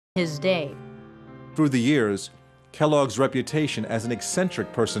his day. Through the years, Kellogg's reputation as an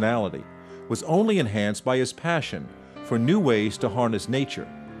eccentric personality was only enhanced by his passion for new ways to harness nature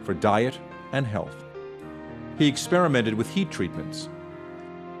for diet and health. He experimented with heat treatments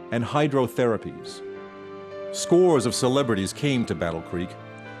and hydrotherapies. Scores of celebrities came to Battle Creek,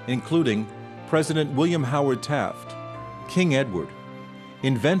 including President William Howard Taft, King Edward,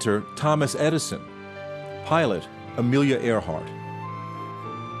 inventor Thomas Edison, pilot Amelia Earhart.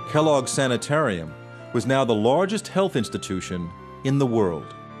 Kellogg's Sanitarium was now the largest health institution in the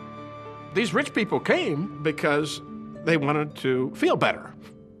world. These rich people came because they wanted to feel better.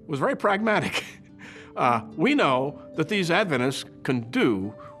 It was very pragmatic. We know that these Adventists can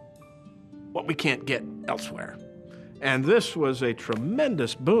do what we can't get elsewhere. And this was a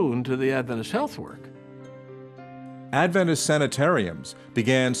tremendous boon to the Adventist health work. Adventist sanitariums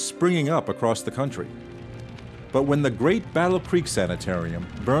began springing up across the country. But when the great Battle Creek Sanitarium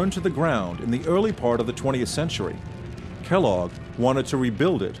burned to the ground in the early part of the 20th century, Kellogg wanted to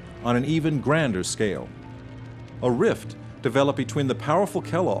rebuild it on an even grander scale. A rift developed between the powerful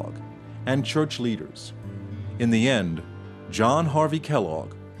Kellogg and church leaders. In the end, John Harvey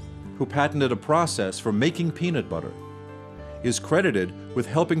Kellogg, who patented a process for making peanut butter, is credited with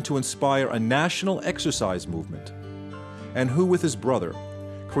helping to inspire a national exercise movement, and who, with his brother,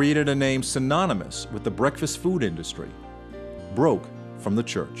 created a name synonymous with the breakfast food industry, broke from the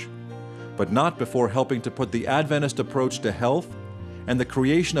church, but not before helping to put the Adventist approach to health and the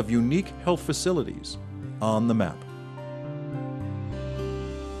creation of unique health facilities on the map.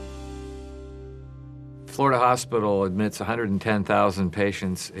 Florida Hospital admits 110,000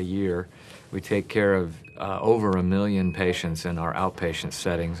 patients a year. We take care of over 1 million patients in our outpatient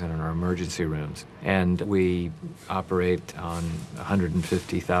settings and in our emergency rooms. And we operate on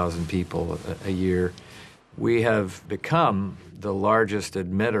 150,000 people a year. We have become the largest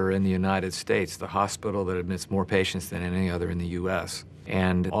admitter in the United States, the hospital that admits more patients than any other in the U.S.,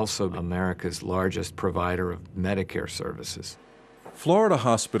 and also America's largest provider of Medicare services. Florida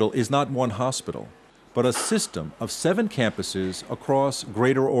Hospital is not one hospital, but a system of 7 campuses across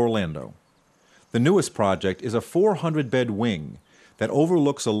Greater Orlando. The newest project is a 400-bed wing that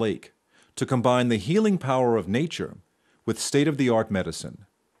overlooks a lake to combine the healing power of nature with state-of-the-art medicine.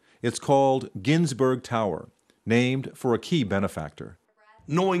 It's called Ginsburg Tower, named for a key benefactor.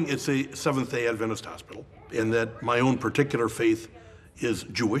 Knowing it's a Seventh-day Adventist hospital and that my own particular faith is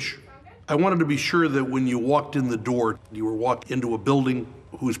Jewish, I wanted to be sure that when you walked in the door, you were walking into a building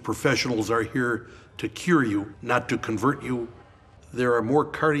whose professionals are here to cure you, not to convert you. There are more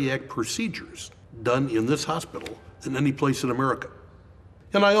cardiac procedures done in this hospital than any place in America.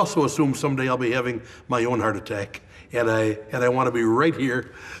 And I also assume someday I'll be having my own heart attack, and I want to be right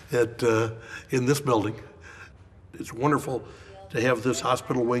here in this building. It's wonderful to have this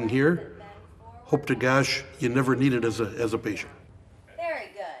hospital wing here. Hope to gosh you never need it as a patient.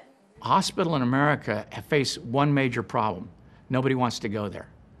 Very good. Hospital in America face one major problem. Nobody wants to go there.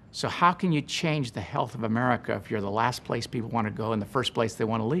 So how can you change the health of America if you're the last place people want to go and the first place they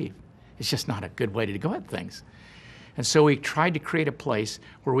want to leave? It's just not a good way to go at things. And so we tried to create a place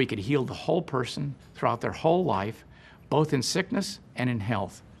where we could heal the whole person throughout their whole life, both in sickness and in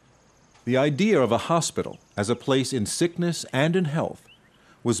health. The idea of a hospital as a place in sickness and in health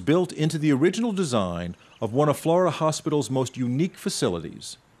was built into the original design of one of Florida Hospital's most unique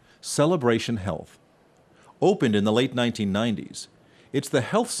facilities, Celebration Health. Opened in the late 1990s, it's the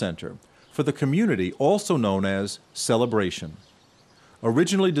health center for the community also known as Celebration.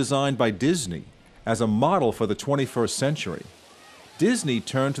 Originally designed by Disney as a model for the 21st century, Disney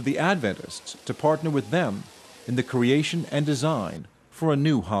turned to the Adventists to partner with them in the creation and design for a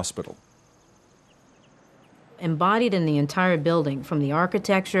new hospital. Embodied in the entire building, from the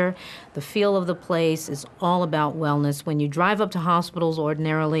architecture, the feel of the place, is all about wellness. When you drive up to hospitals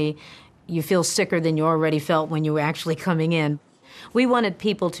ordinarily, you feel sicker than you already felt when you were actually coming in. We wanted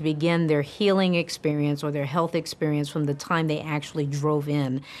people to begin their healing experience or their health experience from the time they actually drove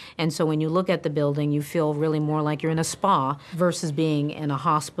in. And so when you look at the building, you feel really more like you're in a spa versus being in a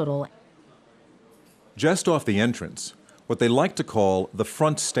hospital. Just off the entrance, what they like to call the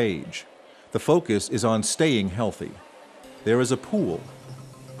front stage, the focus is on staying healthy. There is a pool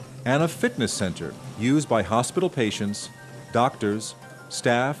and a fitness center used by hospital patients, doctors,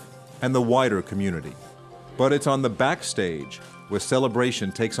 staff, and the wider community. But it's on the backstage where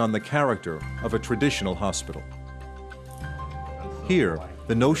Celebration takes on the character of a traditional hospital. Here,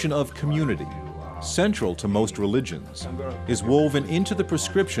 the notion of community, central to most religions, is woven into the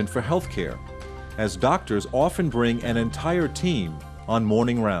prescription for health care, as doctors often bring an entire team on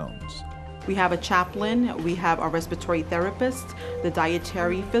morning rounds. We have a chaplain, we have a respiratory therapist, the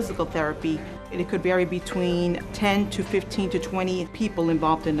dietary, physical therapy. And it could vary between 10 to 15 to 20 people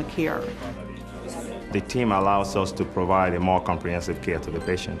involved in the care. The team allows us to provide a more comprehensive care to the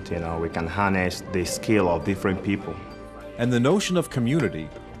patient. We can harness the skill of different people. And the notion of community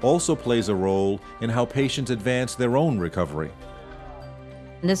also plays a role in how patients advance their own recovery.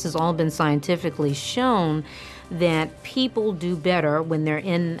 This has all been scientifically shown that people do better when they're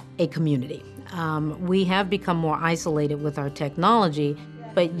in a community. We have become more isolated with our technology,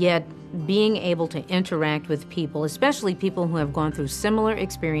 but yet being able to interact with people, especially people who have gone through similar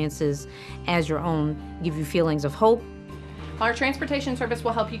experiences as your own, give you feelings of hope. Our transportation service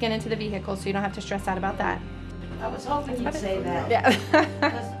will help you get into the vehicle so you don't have to stress out about that. I was hoping you'd say that. Yeah.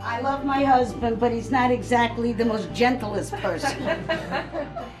 Because I love my husband, but he's not exactly the most gentlest person.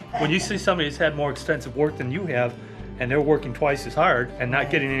 When you see somebody that's had more extensive work than you have, and they're working twice as hard and not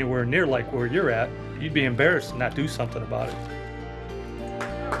getting anywhere near like where you're at, you'd be embarrassed to not do something about it.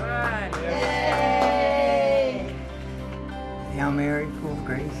 All right. Yay! Hail Mary, full of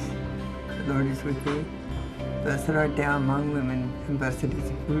grace, the Lord is with thee. Blessed art thou among women, and blessed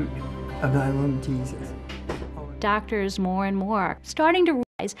is the fruit of thy womb, Jesus. Doctors more and more are starting to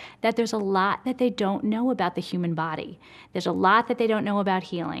realize that there's a lot that they don't know about the human body. There's a lot that they don't know about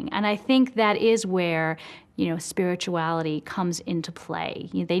healing. And I think that is where, spirituality comes into play.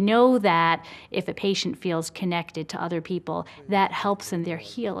 They know that if a patient feels connected to other people, that helps in their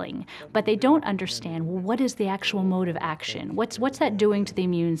healing. But they don't understand, well, what is the actual mode of action? What's that doing to the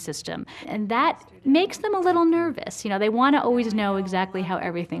immune system? And that makes them a little nervous. They want to always know exactly how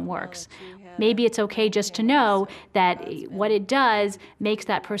everything works. Maybe it's okay just to know that what it does makes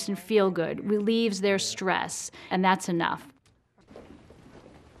that person feel good, relieves their stress, and that's enough.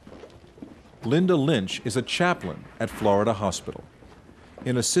 Linda Lynch is a chaplain at Florida Hospital.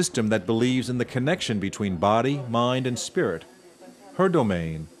 In a system that believes in the connection between body, mind, and spirit, her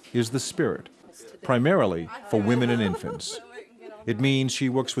domain is the spirit, primarily for women and infants. It means she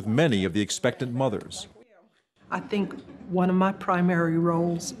works with many of the expectant mothers. I think one of my primary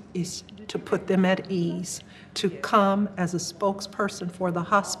roles is to put them at ease, to come as a spokesperson for the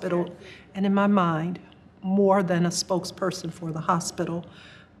hospital, and in my mind, more than a spokesperson for the hospital,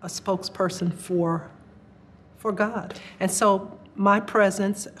 a spokesperson for God. And so my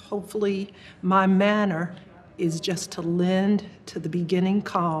presence, hopefully my manner, is just to lend to the beginning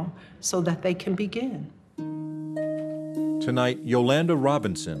calm so that they can begin. Tonight, Yolanda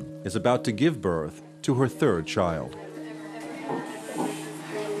Robinson is about to give birth to her third child.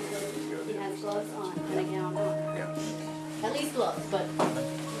 At least gloves, but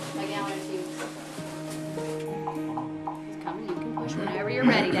my gown is huge. It's coming, you can push whenever you're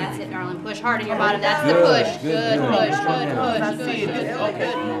ready. That's it, darling. Push hard in your bottom. That's the push. Good push, good push, good.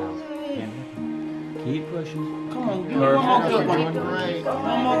 Keep pushing. Come on, give one more good one. Great.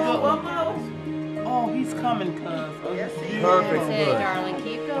 One more good one. Oh, he's coming, cuz. Yes, he is. Perfect. That's it, darling.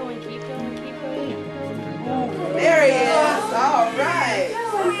 Keep going, keep going, keep going. There he is. All right.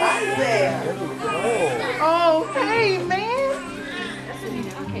 Right there. Oh, hey, man.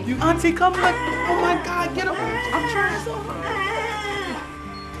 You auntie, come look. Oh my God, get him. I'm trying so hard.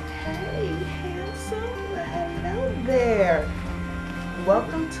 Hey, handsome. Hello there.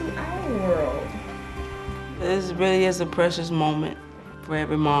 Welcome to our world. This really is a precious moment for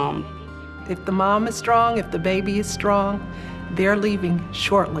every mom. If the mom is strong, if the baby is strong, they're leaving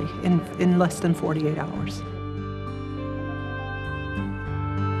shortly, in less than 48 hours.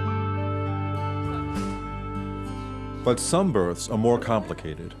 But some births are more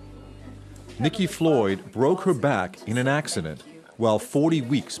complicated. Nikki Floyd broke her back in an accident while 40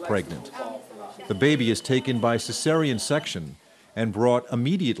 weeks pregnant. The baby is taken by cesarean section and brought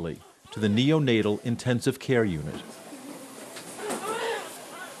immediately to the neonatal intensive care unit.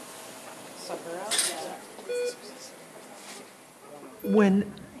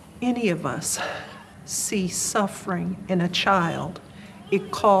 When any of us see suffering in a child,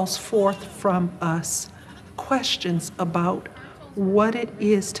 it calls forth from us questions about what it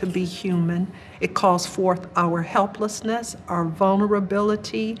is to be human. It calls forth our helplessness, our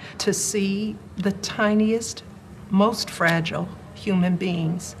vulnerability to see the tiniest, most fragile human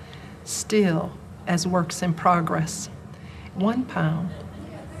beings still as works in progress. 1 pound,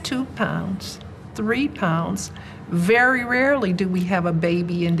 2 pounds, 3 pounds. Very rarely do we have a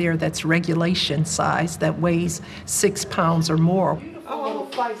baby in there that's regulation size that weighs 6 pounds or more. Oh,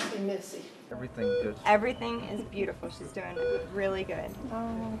 feisty Missy. everything good? Everything is beautiful. She's doing really good.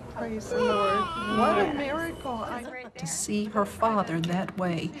 Oh, praise the Lord. What a miracle. To see her father that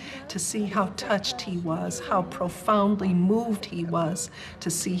way, to see how touched he was, how profoundly moved he was to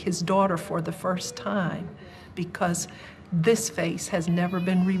see his daughter for the first time, because this face has never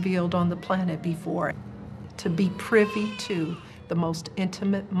been revealed on the planet before. To be privy to the most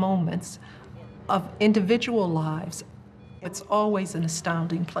intimate moments of individual lives, it's always an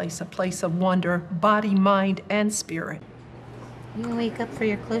astounding place, a place of wonder, body, mind, and spirit. You gonna wake up for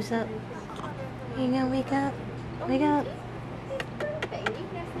your close-up? You gonna wake up? Wake up.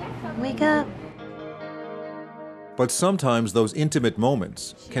 Wake up. But sometimes those intimate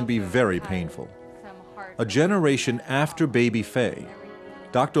moments can be very painful. A generation after baby Faye,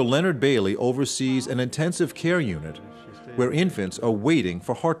 Dr. Leonard Bailey oversees an intensive care unit where infants are waiting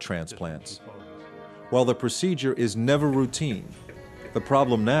for heart transplants. While the procedure is never routine, the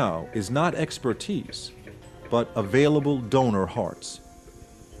problem now is not expertise, but available donor hearts.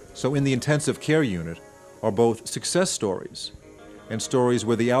 So in the intensive care unit are both success stories and stories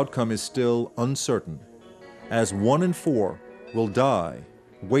where the outcome is still uncertain, as 1 in 4 will die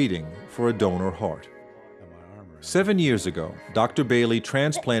waiting for a donor heart. 7 years ago, Dr. Bailey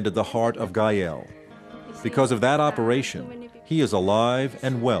transplanted the heart of Gael. Because of that operation, he is alive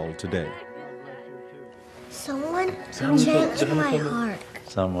and well today. Someone changed my heart.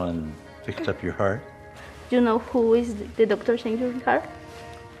 Someone fixed up your heart? You know who is the doctor changed your heart?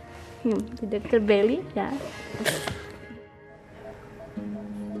 The Dr. Bailey, yeah.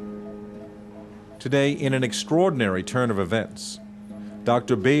 Today, in an extraordinary turn of events,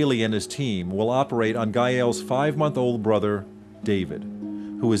 Dr. Bailey and his team will operate on Gael's 5-month-old brother, David,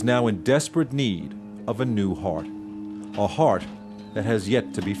 who is now in desperate need of a new heart, a heart that has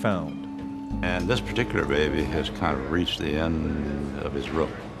yet to be found. And this particular baby has kind of reached the end of his rope.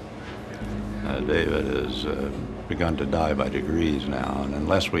 David has begun to die by degrees now, and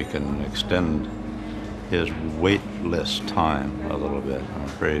unless we can extend his waitless time a little bit, I'm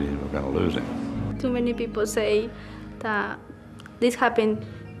afraid we're going to lose him. Too many people say that this happened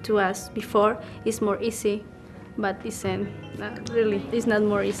to us before, it's more easy, but not really, it's not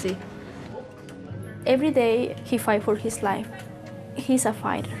more easy. Every day he fights for his life. He's a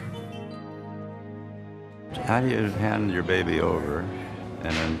fighter. How do you hand your baby over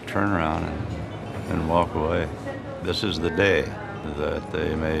and then turn around and walk away? This is the day that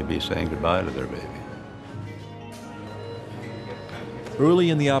they may be saying goodbye to their baby. Early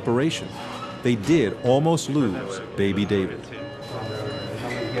in the operation, they did almost lose baby David.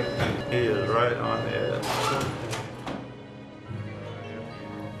 He is right on the edge.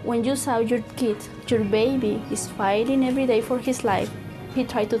 When you saw your kid, your baby is fighting every day for his life, he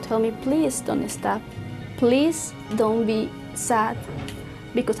tried to tell me, please don't stop. Please don't be sad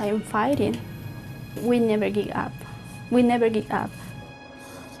because I am fighting. We never give up. We never give up.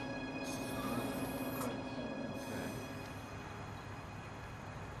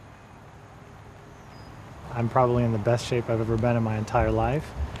 I'm probably in the best shape I've ever been in my entire life.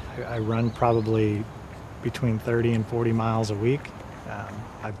 I run probably between 30 and 40 miles a week.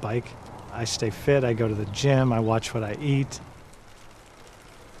 I bike. I stay fit. I go to the gym. I watch what I eat.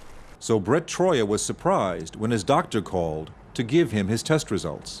 So Brett Troya was surprised when his doctor called to give him his test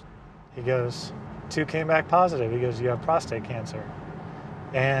results. He goes, 2 came back positive. He goes, you have prostate cancer.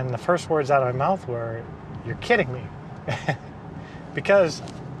 And the first words out of my mouth were, you're kidding me. Because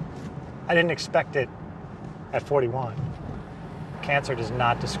I didn't expect it at 41. Cancer does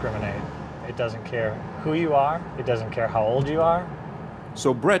not discriminate. It doesn't care who you are. It doesn't care how old you are.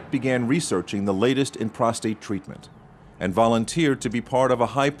 So Brett began researching the latest in prostate treatment and volunteered to be part of a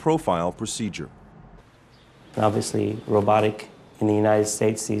high-profile procedure. Obviously, robotic in the United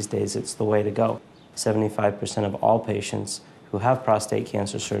States these days, it's the way to go. 75% of all patients who have prostate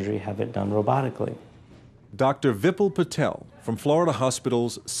cancer surgery have it done robotically. Dr. Vipul Patel from Florida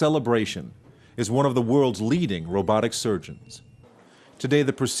Hospital's Celebration is one of the world's leading robotic surgeons. Today,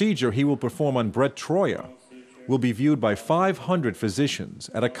 the procedure he will perform on Brett Troya will be viewed by 500 physicians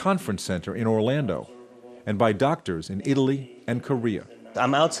at a conference center in Orlando and by doctors in Italy and Korea.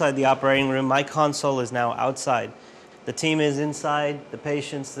 I'm outside the operating room. My console is now outside. The team is inside, the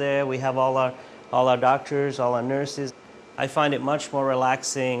patient's there. We have all our doctors, all our nurses. I find it much more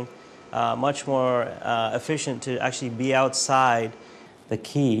relaxing, much more efficient to actually be outside. The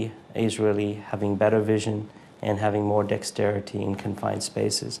key is really having better vision and having more dexterity in confined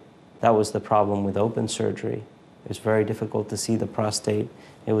spaces. That was the problem with open surgery. It was very difficult to see the prostate.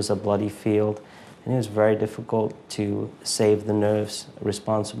 It was a bloody field. And it was very difficult to save the nerves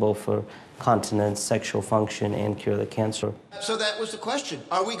responsible for continence, sexual function, and cure the cancer. So that was the question.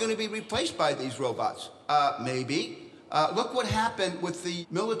 Are we going to be replaced by these robots? Maybe. Look what happened with the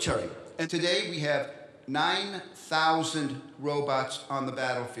military. And today we have 9,000 robots on the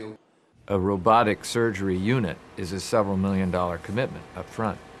battlefield. A robotic surgery unit is a several million-dollar commitment up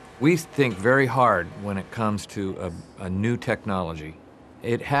front. We think very hard when it comes to a new technology.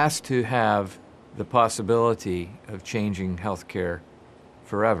 It has to have the possibility of changing healthcare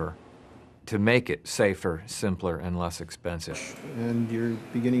forever to make it safer, simpler, and less expensive. And you're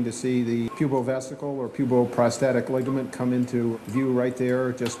beginning to see the pubovesical or puboprostatic ligament come into view right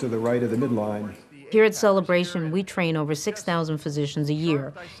there, just to the right of the midline. Here at Celebration, we train over 6,000 physicians a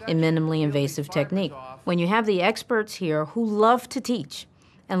year in minimally invasive technique. When you have the experts here who love to teach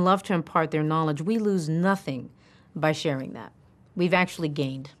and love to impart their knowledge, we lose nothing by sharing that. We've actually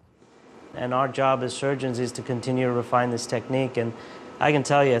gained. And our job as surgeons is to continue to refine this technique. And I can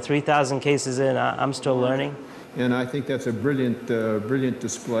tell you, 3,000 cases in, I'm still learning. And I think that's a brilliant, brilliant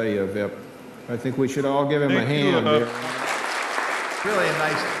display of it. I think we should all give him a hand. Really a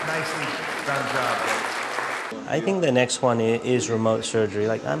nicely done job. I think the next one is remote surgery.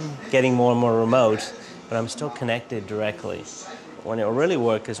 Like, I'm getting more and more remote, but I'm still connected directly. When it will really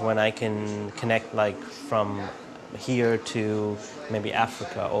work is when I can connect, like, from here to maybe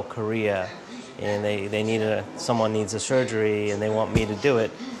Africa or Korea, and they need someone needs a surgery and they want me to do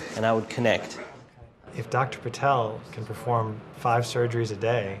it, and I would connect. If Dr. Patel can perform 5 surgeries a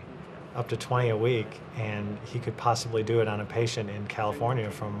day, up to 20 a week, and he could possibly do it on a patient in California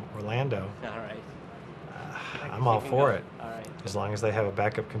from Orlando, All right. I'm all for it. All right. As long as they have a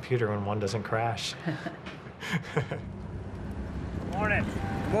backup computer when one doesn't crash. Morning.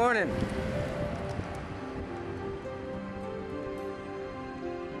 Morning.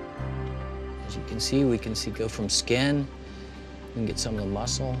 As you can see, we can go from skin, we can get some of the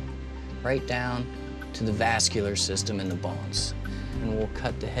muscle, right down to the vascular system in the bones. And we'll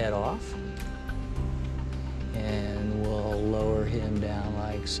cut the head off, and we'll lower him down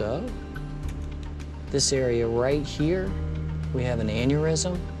like so. This area right here, we have an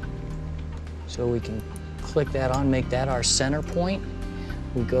aneurysm, so we can click that on, make that our center point.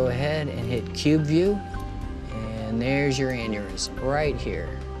 We go ahead and hit cube view, and there's your aneurysm right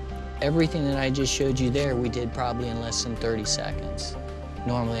here. Everything that I just showed you there, we did probably in less than 30 seconds.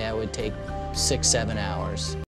 Normally, I would take 6-7 hours.